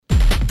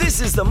This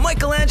is the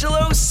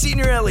Michelangelo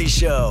Signorile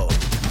Show.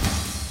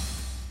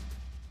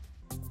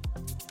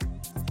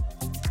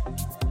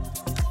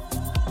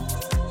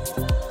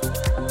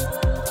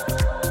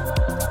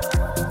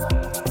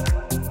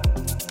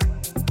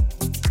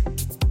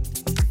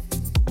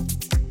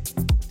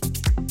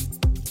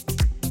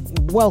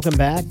 Welcome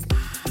back.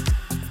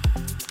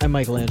 I'm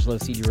Michelangelo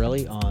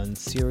Signorile on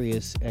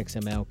Sirius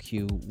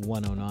XMLQ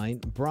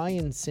 109.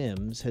 Brian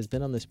Sims has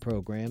been on this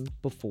program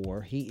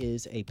before. He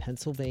is a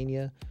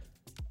Pennsylvania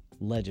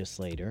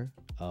legislator,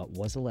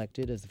 was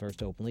elected as the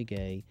first openly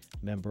gay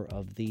member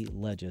of the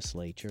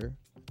legislature.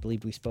 I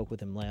believe we spoke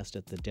with him last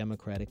at the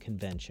Democratic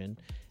Convention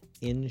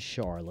in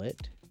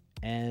Charlotte.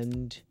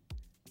 And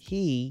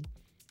he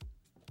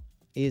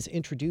is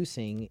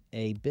introducing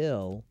a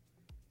bill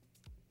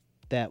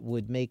that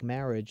would make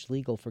marriage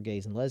legal for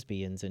gays and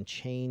lesbians and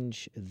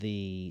change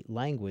the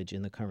language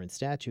in the current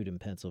statute in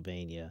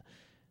Pennsylvania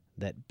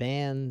that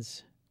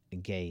bans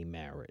gay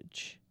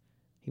marriage.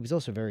 He was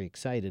also very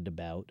excited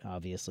about,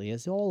 obviously,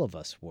 as all of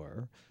us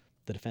were,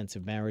 the Defense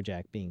of Marriage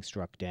Act being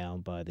struck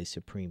down by the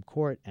Supreme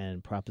Court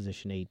and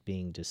Proposition 8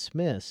 being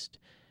dismissed.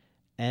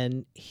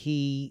 And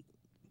he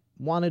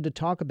wanted to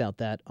talk about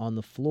that on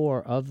the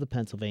floor of the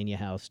Pennsylvania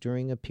House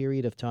during a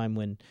period of time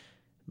when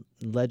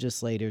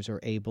legislators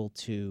are able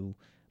to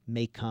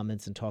make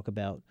comments and talk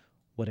about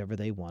whatever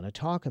they want to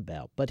talk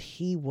about. But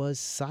he was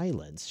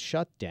silenced,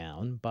 shut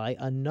down by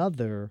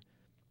another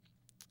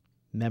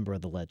member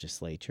of the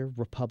legislature,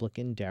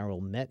 Republican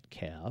Darrell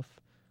Metcalf,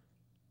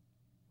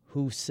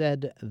 who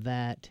said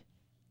that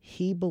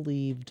he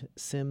believed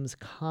Sims'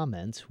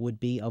 comments would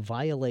be a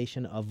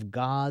violation of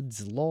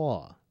God's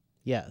law.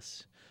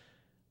 Yes.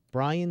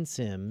 Brian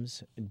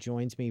Sims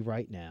joins me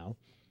right now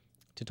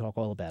to talk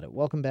all about it.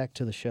 Welcome back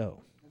to the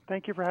show.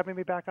 Thank you for having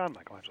me back on,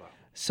 Michelangelo.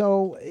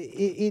 So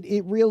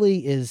it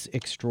really is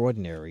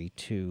extraordinary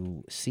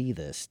to see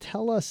this.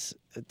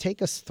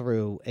 Take us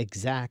through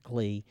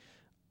exactly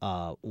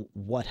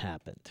what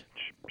happened.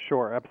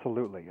 Sure,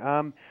 absolutely.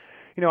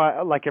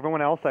 Like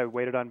everyone else, I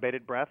waited on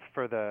bated breath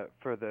for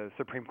the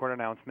Supreme Court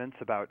announcements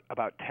about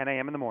 10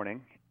 a.m. in the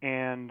morning,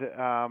 and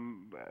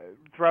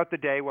throughout the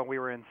day when we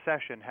were in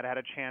session, had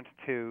a chance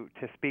to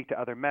speak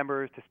to other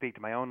members, to speak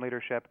to my own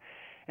leadership,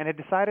 and had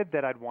decided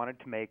that I'd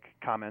wanted to make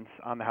comments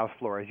on the House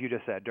floor, as you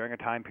just said, during a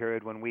time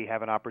period when we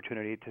have an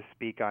opportunity to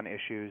speak on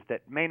issues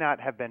that may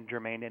not have been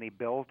germane to any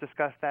bills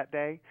discussed that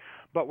day,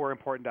 but were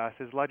important to us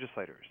as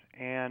legislators.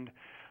 And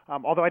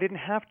although I didn't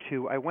have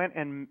to, I went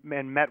and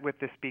met with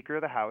the Speaker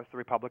of the House, the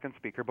Republican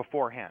Speaker,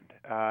 beforehand,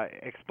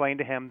 explained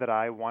to him that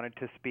I wanted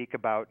to speak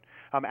about,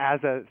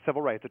 as a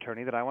civil rights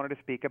attorney, that I wanted to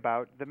speak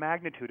about the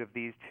magnitude of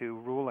these two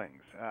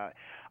rulings.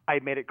 I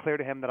made it clear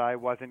to him that I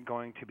wasn't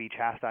going to be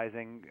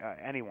chastising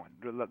anyone,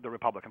 the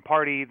Republican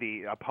Party,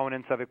 the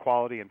opponents of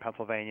equality in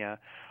Pennsylvania.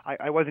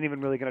 I wasn't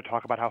even really going to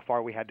talk about how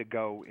far we had to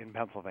go in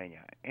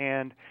Pennsylvania.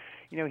 And,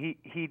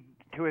 he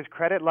to his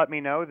credit, let me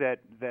know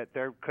that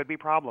there could be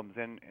problems.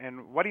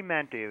 And what he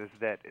meant is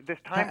that this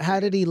time... How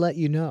did he let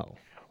you know?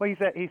 Well, he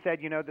said,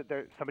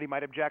 that somebody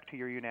might object to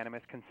your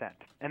unanimous consent.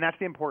 And that's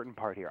the important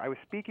part here. I was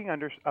speaking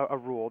under a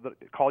rule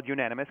called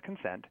unanimous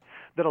consent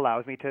that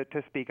allows me to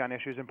speak on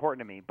issues important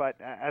to me. But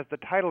as the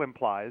title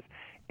implies,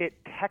 it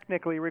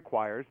technically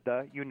requires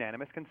the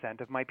unanimous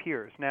consent of my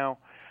peers. Now,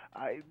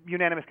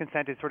 unanimous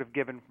consent is sort of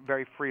given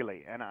very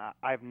freely, and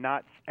I've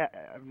not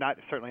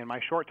certainly in my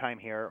short time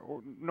here,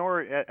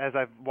 nor as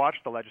I've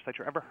watched the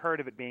legislature, ever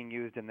heard of it being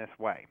used in this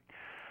way.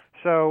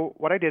 So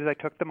what I did is I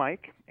took the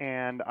mic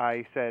and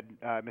I said,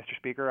 Mr.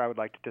 Speaker, I would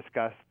like to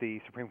discuss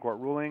the Supreme Court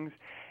rulings,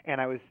 and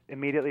I was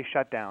immediately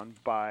shut down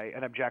by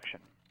an objection.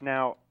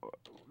 Now,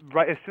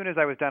 right as soon as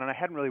I was done, and I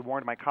hadn't really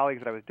warned my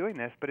colleagues that I was doing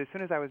this, but as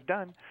soon as I was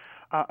done,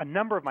 a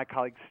number of my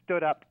colleagues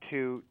stood up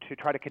to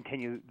try to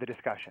continue the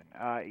discussion,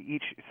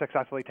 each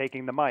successfully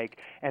taking the mic,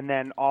 and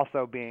then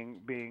also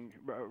being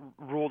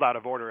ruled out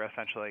of order,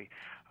 essentially,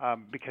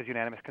 because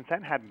unanimous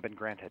consent hadn't been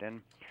granted.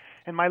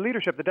 And my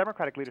leadership, the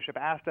Democratic leadership,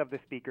 asked of the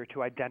Speaker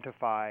to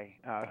identify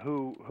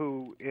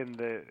who in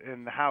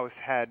the House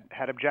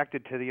had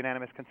objected to the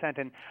unanimous consent,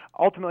 and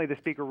ultimately the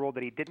Speaker ruled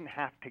that he didn't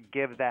have to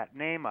give that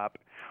name up.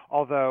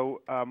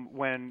 Although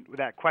when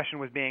that question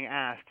was being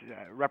asked,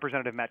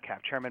 Representative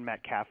Metcalf, Chairman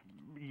Metcalf,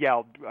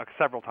 yelled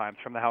several times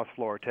from the House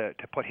floor to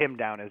put him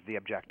down as the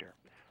objector.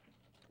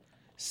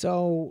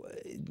 So,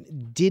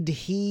 did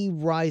he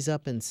rise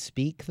up and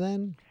speak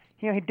then?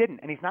 He didn't,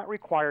 and he's not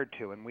required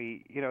to. And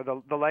we,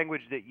 the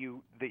language that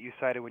you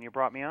cited when you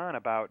brought me on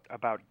about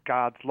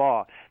God's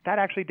law, that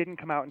actually didn't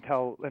come out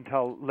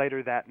until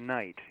later that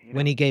night.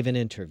 When he gave an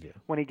interview.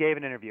 When he gave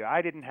an interview,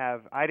 I didn't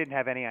have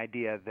any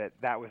idea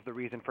that was the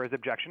reason for his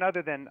objection,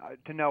 other than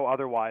to know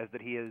otherwise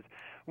that he is,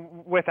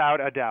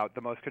 without a doubt,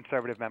 the most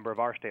conservative member of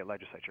our state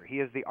legislature. He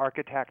is the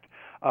architect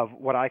of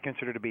what I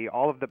consider to be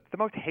all of the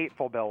most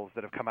hateful bills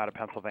that have come out of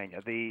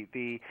Pennsylvania: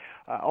 the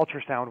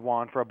ultrasound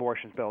wand for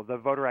abortions bill, the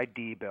voter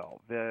ID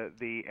bill,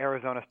 the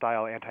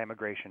Arizona-style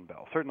anti-immigration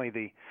bill, certainly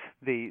the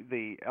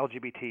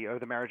LGBT or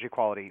the marriage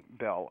equality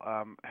bill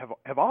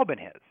have all been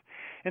his.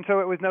 And so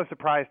it was no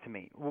surprise to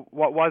me.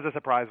 What was a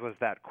surprise was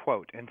that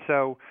quote. And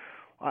so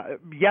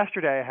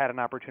yesterday I had an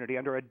opportunity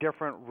under a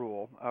different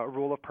rule, a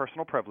rule of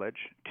personal privilege,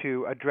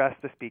 to address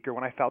the speaker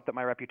when I felt that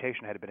my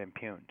reputation had been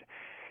impugned.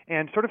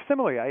 And sort of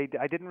similarly,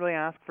 I didn't really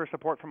ask for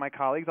support from my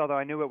colleagues, although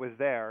I knew it was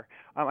there.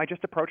 I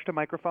just approached a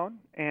microphone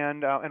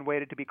and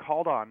waited to be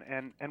called on.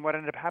 And what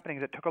ended up happening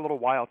is it took a little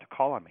while to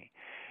call on me.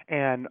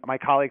 And my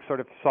colleagues sort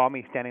of saw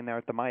me standing there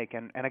at the mic.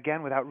 And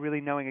again, without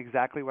really knowing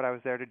exactly what I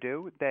was there to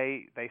do,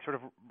 they sort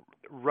of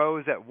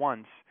rose at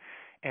once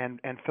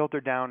and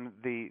filtered down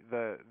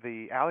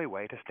the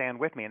alleyway to stand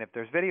with me. And if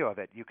there's video of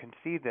it, you can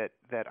see that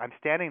I'm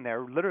standing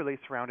there literally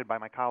surrounded by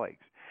my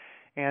colleagues.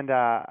 And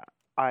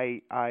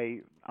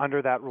I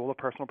under that rule of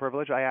personal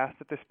privilege, I asked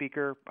that the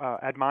speaker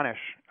admonish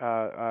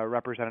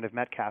Representative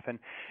Metcalf, and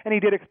he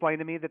did explain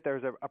to me that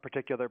there's a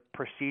particular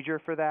procedure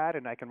for that,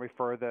 and I can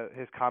refer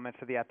his comments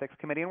to the Ethics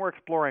Committee, and we're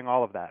exploring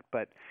all of that.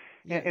 But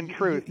in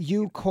truth,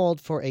 you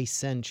called for a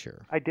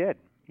censure. I did.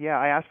 Yeah,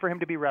 I asked for him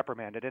to be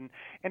reprimanded, and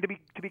to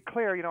be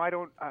clear, I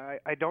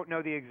don't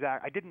know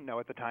I didn't know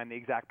at the time the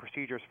exact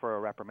procedures for a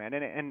reprimand,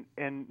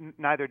 and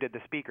neither did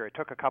the speaker. It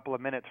took a couple of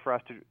minutes for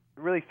us to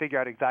really figure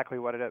out exactly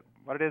what it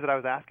is that I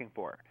was asking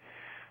for,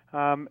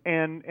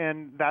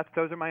 and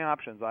those are my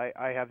options.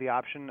 I have the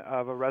option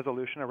of a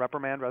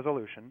reprimand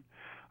resolution,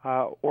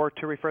 or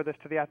to refer this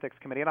to the Ethics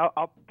Committee, and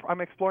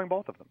I'm exploring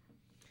both of them.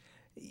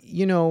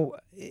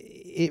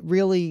 It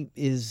really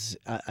is,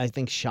 I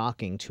think,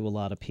 shocking to a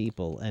lot of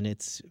people, and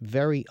it's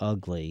very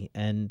ugly.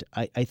 And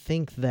I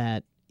think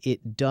that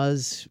it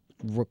does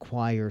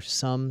require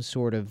some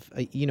sort of,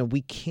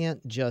 we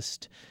can't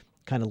just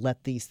kind of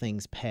let these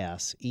things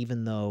pass,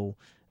 even though,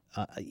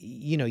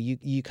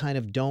 you kind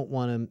of don't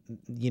want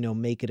to,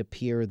 make it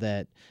appear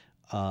that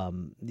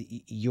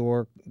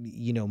you're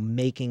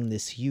making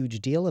this huge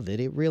deal of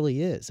it. It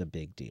really is a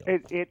big deal.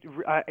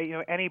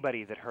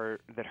 Anybody that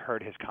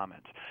heard his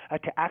comments,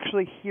 to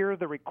actually hear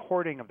the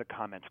recording of the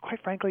comments, quite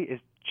frankly,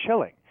 is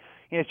chilling.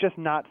 It's just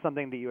not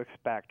something that you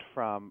expect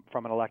from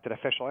an elected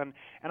official. And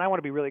I want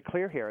to be really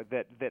clear here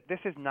that this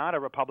is not a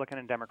Republican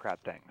and Democrat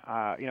thing.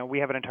 We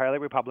have an entirely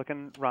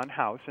Republican-run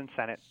House and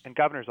Senate and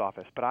governor's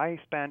office. But I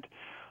spent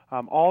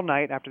all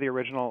night after the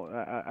original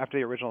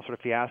sort of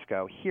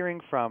fiasco,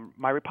 hearing from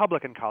my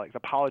Republican colleagues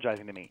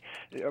apologizing to me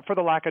for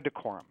the lack of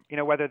decorum.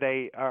 Whether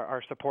they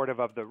are supportive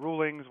of the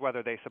rulings,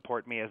 whether they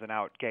support me as an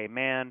out gay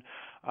man,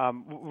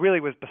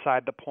 really was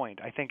beside the point.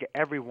 I think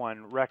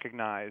everyone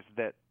recognized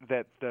that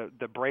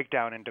the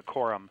breakdown in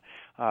decorum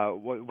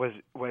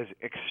was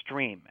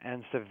extreme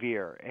and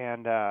severe.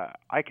 And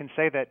I can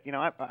say that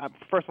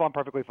first of all, I'm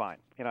perfectly fine.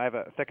 I have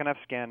a thick enough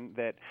skin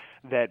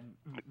that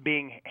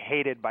being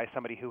hated by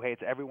somebody who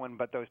hates everyone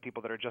but those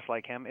people that are just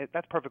like him,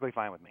 that's perfectly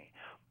fine with me.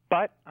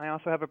 But I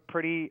also have a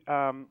pretty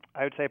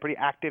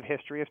active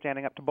history of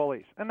standing up to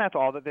bullies, and that's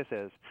all that this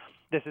is.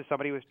 This is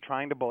somebody who's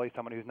trying to bully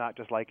someone who's not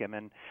just like him,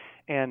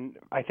 and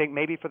I think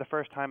maybe for the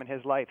first time in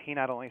his life, he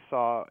not only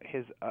saw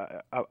his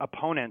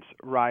opponents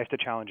rise to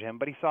challenge him,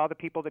 but he saw the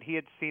people that he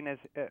had seen as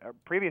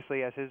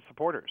previously as his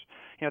supporters.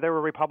 There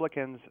were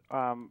Republicans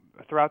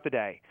throughout the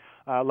day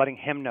letting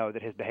him know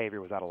that his behavior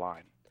was out of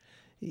line.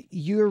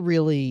 You're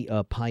really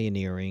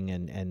pioneering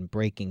and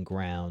breaking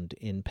ground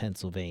in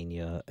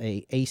Pennsylvania,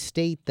 a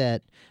state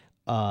that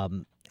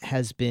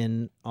has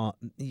been,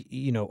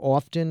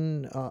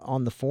 often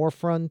on the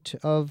forefront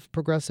of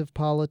progressive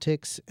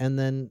politics, and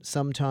then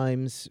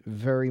sometimes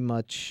very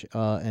much,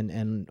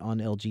 and on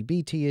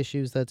LGBT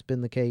issues, that's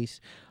been the case,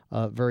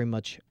 very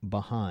much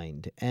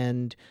behind.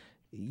 And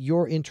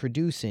you're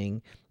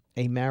introducing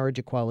a marriage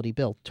equality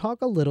bill.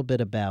 Talk a little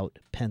bit about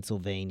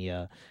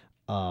Pennsylvania,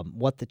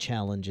 what the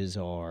challenges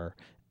are,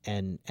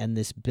 and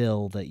this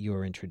bill that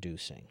you're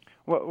introducing.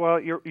 Well,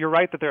 you're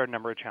right that there are a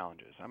number of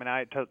challenges. I mean,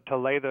 to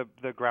lay the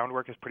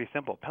groundwork is pretty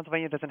simple.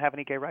 Pennsylvania doesn't have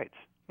any gay rights,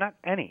 not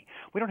any.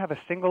 We don't have a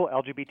single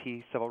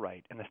LGBT civil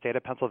right in the state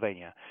of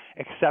Pennsylvania,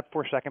 except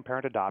for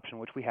second-parent adoption,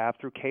 which we have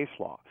through case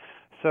law.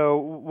 So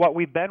what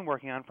we've been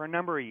working on for a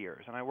number of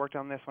years, and I worked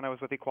on this when I was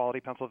with Equality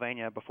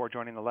Pennsylvania before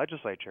joining the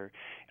legislature,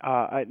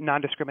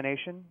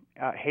 non-discrimination,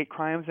 hate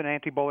crimes, and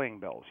anti-bullying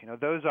bills.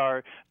 Those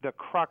are the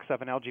crux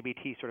of an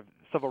LGBT sort of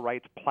civil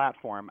rights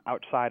platform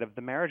outside of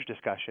the marriage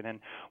discussion, and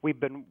we've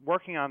been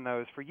working on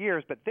those for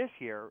years. But this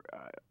year,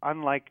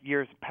 unlike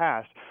years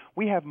past,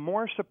 we have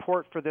more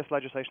support for this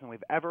legislation than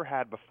we've ever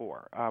had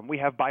before. We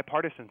have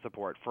bipartisan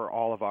support for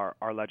all of our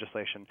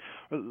legislation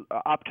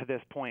up to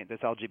this point,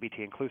 this LGBT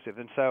inclusive.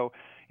 And so,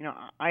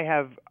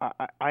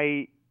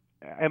 I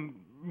am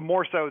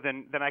more so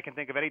than I can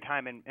think of any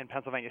time in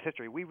Pennsylvania's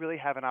history. We really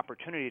have an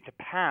opportunity to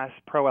pass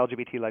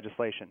pro-LGBT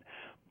legislation.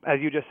 As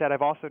you just said,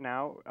 I've also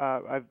now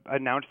I've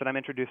announced that I'm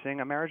introducing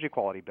a marriage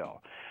equality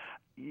bill.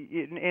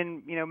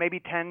 In maybe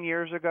 10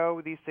 years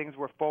ago, these things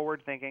were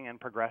forward-thinking and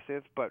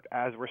progressive, but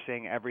as we're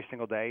seeing every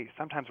single day,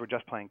 sometimes we're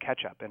just playing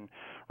catch-up. And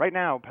right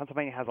now,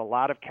 Pennsylvania has a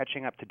lot of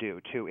catching up to do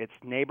to its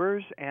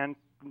neighbors and,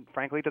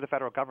 frankly, to the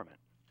federal government.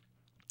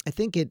 I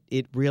think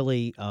it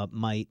really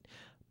might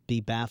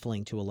be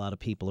baffling to a lot of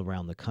people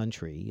around the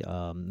country.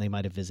 They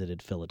might have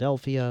visited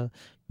Philadelphia,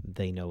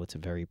 They know it's a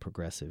very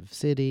progressive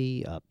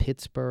city,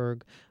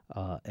 Pittsburgh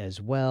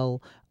as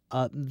well.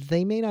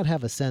 They may not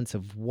have a sense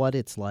of what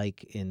it's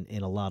like in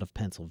a lot of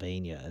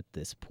Pennsylvania at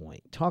this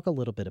point. Talk a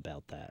little bit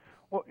about that.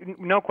 Well,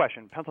 no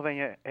question.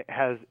 Pennsylvania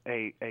has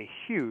a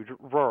huge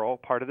rural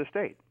part of the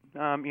state.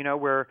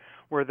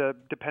 We're the,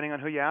 depending on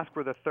who you ask,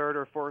 we're the third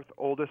or fourth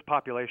oldest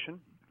population.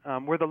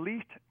 We're the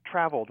least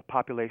traveled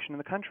population in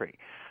the country.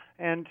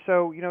 And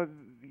so,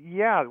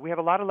 yeah, we have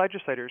a lot of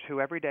legislators who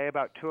every day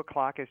about 2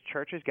 o'clock as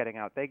church is getting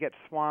out, they get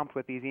swamped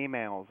with these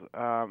emails,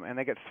 and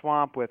they get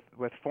swamped with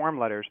form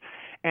letters.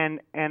 And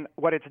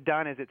what it's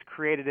done is it's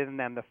created in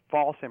them the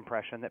false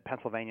impression that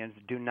Pennsylvanians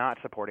do not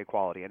support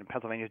equality, and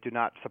Pennsylvanians do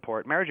not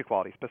support marriage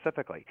equality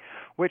specifically,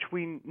 which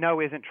we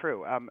know isn't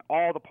true.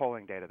 All the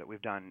polling data that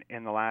we've done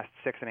in the last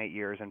 6 and 8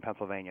 years in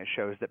Pennsylvania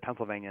shows that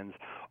Pennsylvanians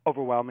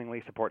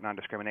overwhelmingly support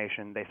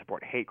non-discrimination, they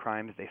support hate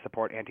crimes, they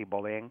support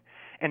anti-bullying,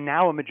 and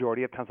now a majority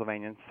of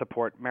Pennsylvanians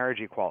support marriage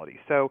equality.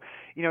 So,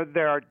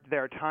 there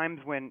are times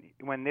when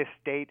this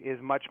state is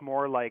much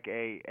more like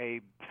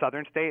a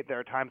southern state. There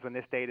are times when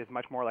this state is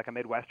much more like a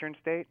Midwestern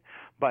state.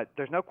 But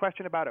there's no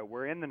question about it.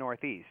 We're in the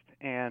Northeast,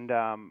 and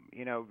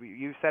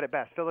you said it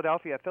best.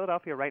 Philadelphia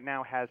right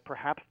now has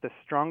perhaps the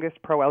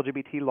strongest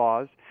pro-LGBT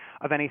laws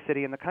of any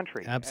city in the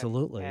country.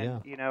 Absolutely,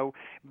 and, yeah.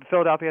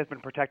 Philadelphia has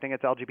been protecting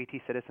its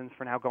LGBT citizens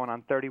for now going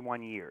on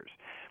 31 years.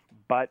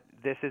 But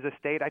this is a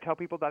state, I tell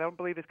people, that I don't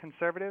believe is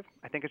conservative.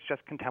 I think it's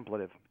just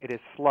contemplative. It is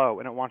slow,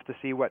 and it wants to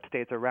see what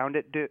states around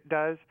it do.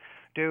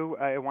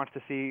 It wants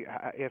to see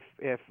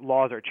if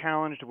laws are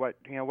challenged. What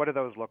do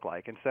those look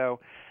like? And so,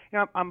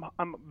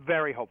 I'm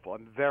very hopeful.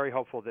 I'm very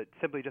hopeful that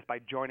simply just by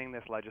joining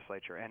this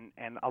legislature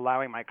and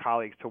allowing my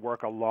colleagues to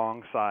work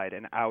alongside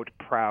an out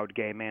proud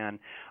gay man,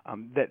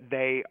 that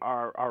they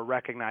are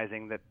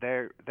recognizing that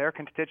their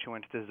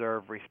constituents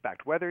deserve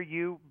respect. Whether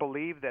you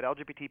believe that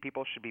LGBT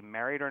people should be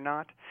married or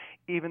not,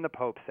 even the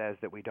Pope says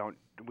that we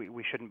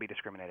shouldn't be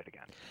discriminated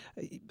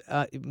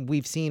against.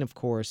 We've seen, of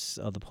course,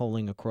 the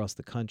polling across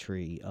the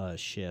country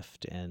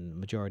shift, and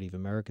majority of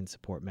Americans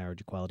support marriage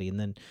equality. And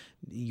then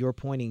you're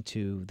pointing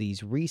to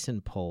these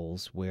recent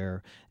polls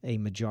where a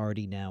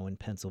majority now in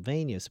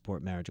Pennsylvania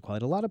support marriage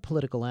equality. A lot of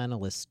political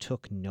analysts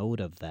took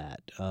note of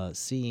that,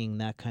 seeing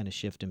that kind of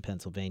shift in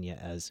Pennsylvania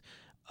as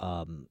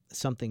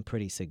something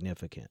pretty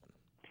significant.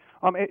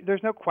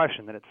 There's no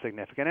question that it's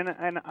significant,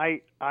 and I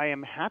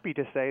am happy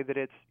to say that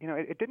it's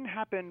it didn't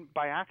happen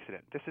by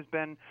accident. This has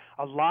been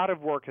a lot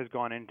of work has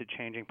gone into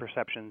changing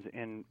perceptions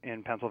in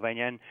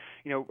Pennsylvania, and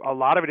a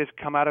lot of it has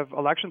come out of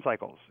election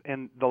cycles.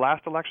 In the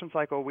last election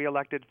cycle, we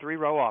elected 3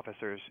 row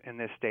officers in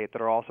this state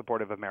that are all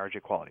supportive of marriage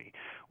equality.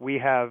 We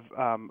have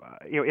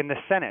in the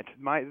Senate,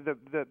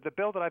 the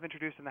bill that I've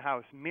introduced in the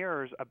House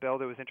mirrors a bill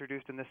that was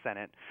introduced in the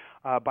Senate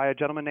by a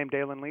gentleman named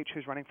Dalen Leach,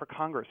 who's running for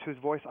Congress, whose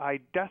voice I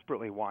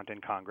desperately want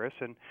in Congress.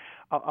 And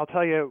I'll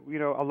tell you,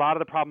 a lot of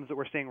the problems that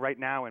we're seeing right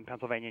now in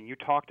Pennsylvania, and you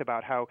talked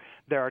about how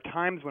there are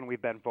times when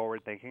we've been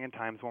forward-thinking and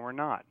times when we're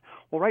not.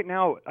 Well, right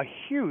now, a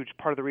huge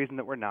part of the reason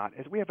that we're not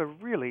is we have a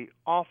really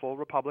awful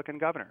Republican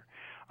governor.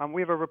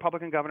 We have a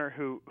Republican governor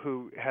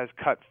who has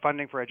cut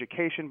funding for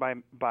education by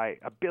 $1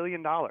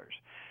 billion.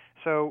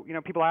 So,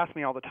 people ask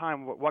me all the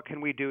time, what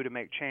can we do to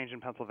make change in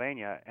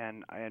Pennsylvania?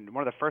 And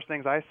one of the first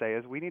things I say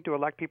is we need to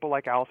elect people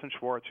like Allison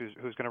Schwartz, who's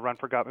going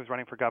to who's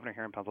running for governor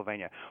here in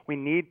Pennsylvania. We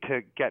need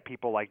to get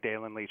people like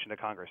Dalen Leach into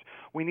Congress.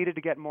 We needed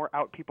to get more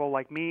out people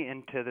like me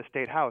into the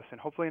state House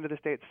and hopefully into the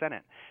state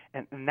Senate.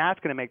 And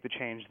that's going to make the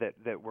change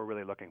that we're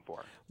really looking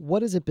for.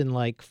 What has it been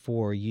like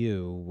for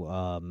you?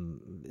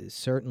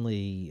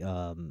 Certainly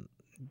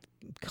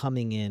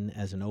coming in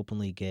as an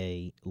openly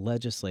gay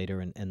legislator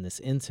and this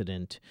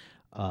incident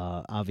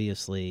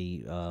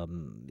obviously,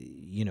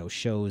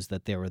 shows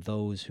that there are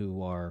those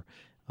who are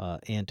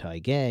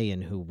anti-gay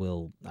and who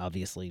will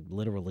obviously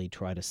literally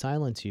try to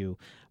silence you.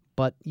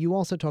 But you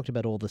also talked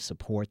about all the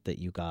support that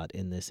you got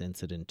in this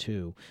incident,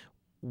 too.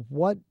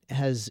 What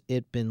has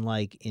it been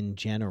like in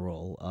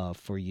general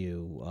for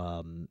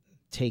you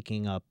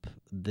taking up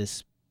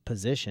this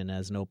position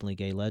as an openly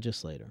gay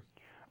legislator?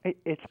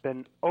 It's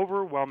been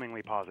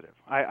overwhelmingly positive.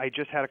 I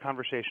just had a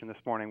conversation this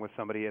morning with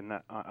somebody in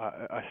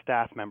a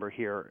staff member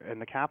here in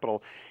the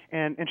Capitol,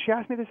 and she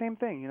asked me the same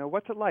thing.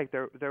 What's it like?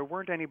 There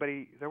wasn't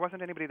anybody that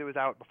was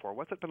out before.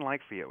 What's it been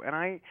like for you? And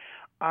I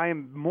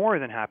am more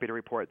than happy to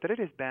report that it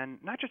has been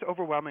not just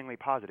overwhelmingly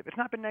positive. It's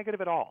not been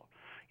negative at all.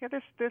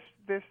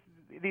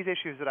 These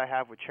issues that I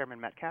have with Chairman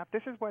Metcalf,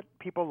 this is what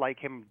people like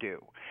him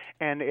do.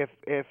 And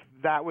if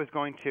that was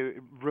going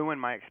to ruin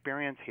my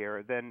experience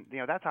here, then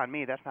that's on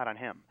me. That's not on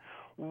him.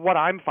 What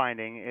I'm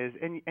finding is,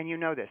 and you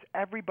know this,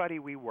 everybody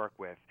we work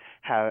with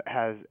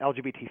has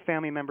LGBT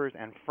family members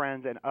and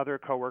friends and other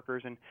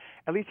coworkers, and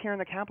at least here in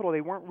the Capitol,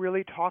 they weren't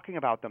really talking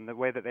about them the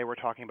way that they were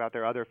talking about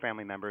their other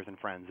family members and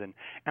friends, and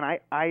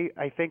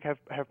I think have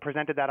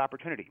presented that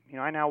opportunity.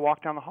 I now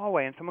walk down the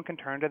hallway and someone can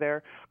turn to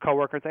their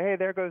coworker and say, hey,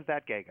 there goes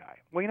that gay guy.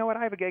 Well, you know what?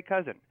 I have a gay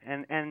cousin,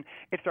 and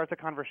it starts a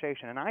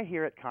conversation, and I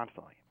hear it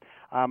constantly.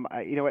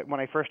 When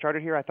I first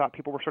started here, I thought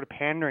people were sort of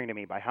pandering to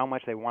me by how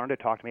much they wanted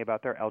to talk to me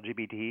about their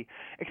LGBT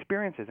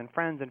experiences and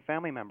friends and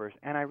family members.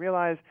 And I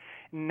realized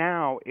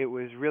now it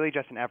was really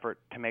just an effort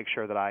to make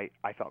sure that I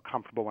felt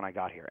comfortable when I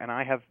got here. And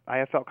I have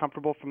felt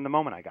comfortable from the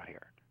moment I got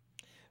here.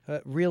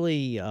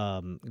 Really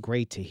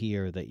great to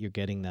hear that you're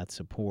getting that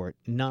support.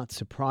 Not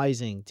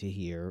surprising to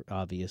hear,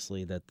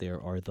 obviously, that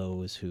there are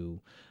those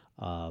who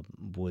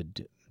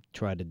would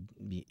try to,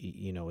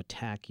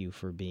 attack you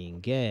for being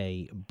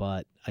gay.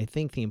 But I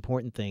think the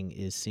important thing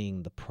is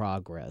seeing the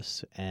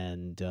progress.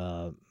 And,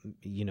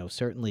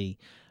 certainly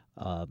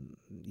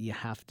you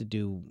have to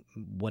do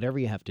whatever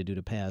you have to do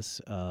to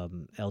pass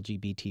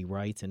LGBT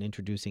rights, and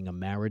introducing a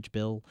marriage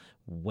bill,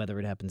 whether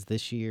it happens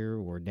this year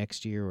or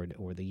next year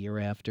or the year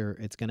after.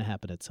 It's going to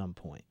happen at some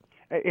point.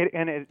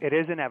 It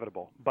is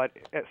inevitable, but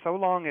so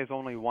long as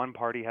only one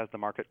party has the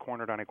market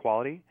cornered on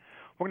equality,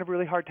 we're going to have a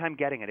really hard time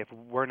getting it if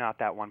we're not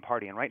that one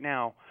party. And right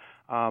now,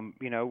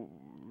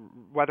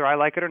 whether I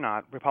like it or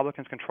not,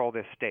 Republicans control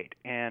this state.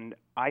 And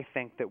I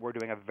think that we're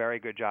doing a very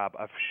good job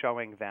of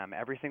showing them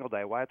every single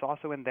day why it's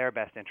also in their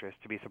best interest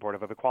to be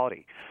supportive of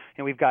equality.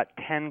 And we've got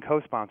 10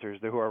 co-sponsors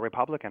who are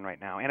Republican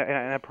right now, and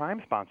a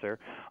prime sponsor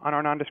on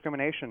our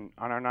non-discrimination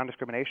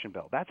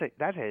bill. That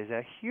is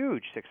a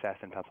huge success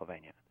in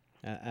Pennsylvania.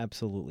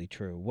 Absolutely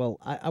true. Well,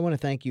 I want to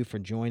thank you for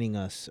joining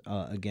us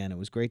again. It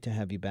was great to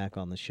have you back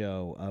on the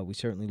show. We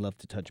certainly love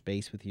to touch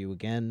base with you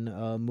again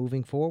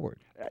moving forward.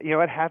 You know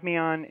what? Have me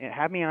on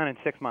in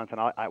 6 months,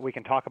 and we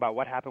can talk about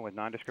what happened with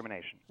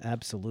non-discrimination.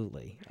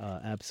 Absolutely.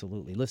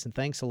 Absolutely. Listen,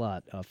 thanks a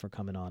lot for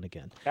coming on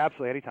again.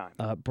 Absolutely, anytime.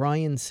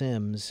 Brian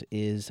Sims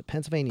is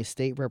Pennsylvania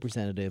State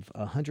Representative,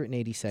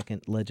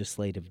 182nd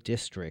Legislative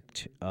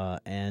District,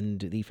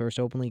 and the first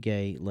openly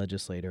gay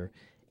legislator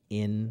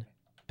in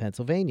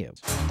Pennsylvania.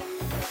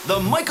 The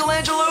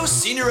Michelangelo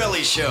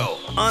Signorile Show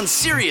on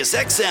Sirius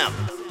XM.